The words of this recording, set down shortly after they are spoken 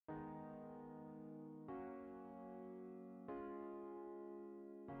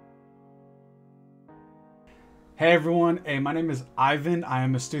Hey everyone, my name is Ivan. I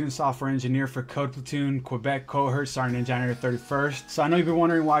am a student software engineer for Code Platoon, Quebec cohort starting in January 31st. So I know you've been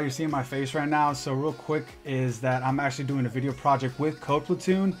wondering why you're seeing my face right now. So real quick is that I'm actually doing a video project with Code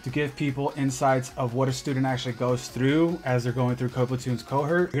Platoon to give people insights of what a student actually goes through as they're going through Code Platoon's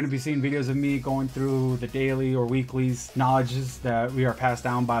cohort. You're going to be seeing videos of me going through the daily or weekly's knowledges that we are passed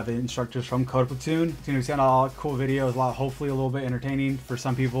down by the instructors from Code Platoon. It's going to be seeing a lot of cool videos, hopefully a little bit entertaining for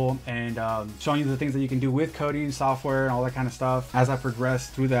some people, and showing you the things that you can do with coding, software, and all that kind of stuff as I progress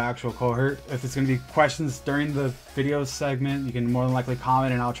through the actual cohort. If it's going to be questions during the video segment, you can more than likely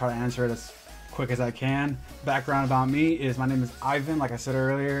comment and I'll try to answer it as quick as I can. Background about me is my name is Ivan. Like I said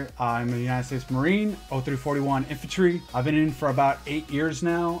earlier, I'm a U.S Marine, 0341 infantry. I've been in for about 8 years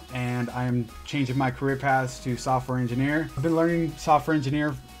now, and I am changing my career paths to software engineer. I've been learning software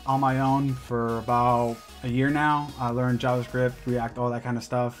engineer on my own for about a year now. I learned JavaScript, React, all that kind of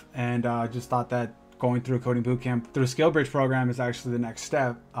stuff, and I just thought that going through a coding bootcamp through a Skillbridge program is actually the next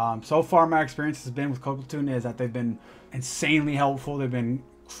step. So far, my experience has been with Code Platoon is that they've been insanely helpful. They've been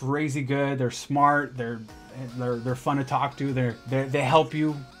crazy good. They're smart. They're fun to talk to. They help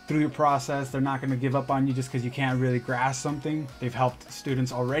you through your process. They're not going to give up on you just because you can't really grasp something. They've helped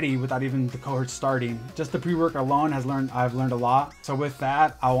students already without even the cohort starting. Just the pre-work alone I've learned a lot. So with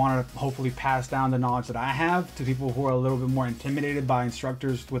that, I want to hopefully pass down the knowledge that I have to people who are a little bit more intimidated by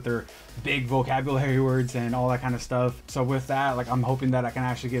instructors with their big vocabulary words and all that kind of stuff. So with that, I'm hoping that I can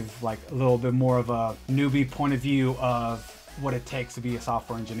actually give a little bit more of a newbie point of view of what it takes to be a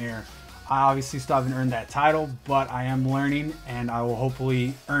software engineer. I obviously still haven't earned that title, but I am learning, and I will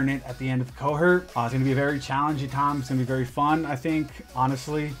hopefully earn it at the end of the cohort. It's going to be a very challenging time. It's going to be very fun, I think,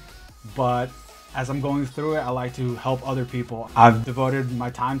 honestly. But as I'm going through it, I like to help other people. I've devoted my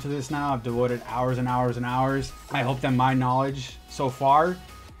time to this now. I've devoted hours and hours and hours. I hope that my knowledge so far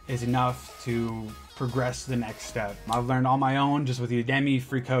is enough to progress to the next step. I've learned on my own, just with Udemy,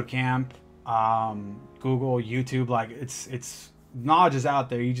 Free Code Camp, Google, YouTube. It's knowledge is out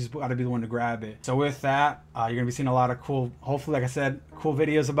there. You just got to be the one to grab it. So with that, you're gonna be seeing a lot of cool, hopefully, like I said, cool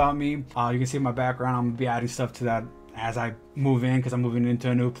videos about me. You can see my background. I'm gonna be adding stuff to that as I move in, because I'm moving into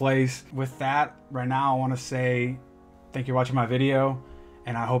a new place. With that, right now I want to say thank you for watching my video,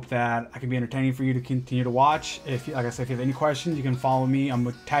 and I hope that I can be entertaining for you to continue to watch. If, like I said, if you have any questions, you can follow me. I'm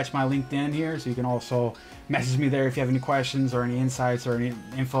gonna attach my LinkedIn here, so you can also message me there if you have any questions or any insights or any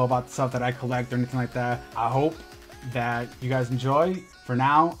info about the stuff that I collect or anything like that. I hope that you guys enjoy. For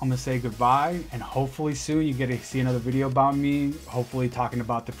now, I'm gonna say goodbye, and hopefully soon you get to see another video about me, hopefully talking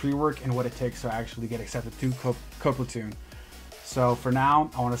about the pre-work and what it takes to actually get accepted to Code Platoon. So for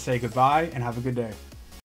now, I want to say goodbye and have a good day.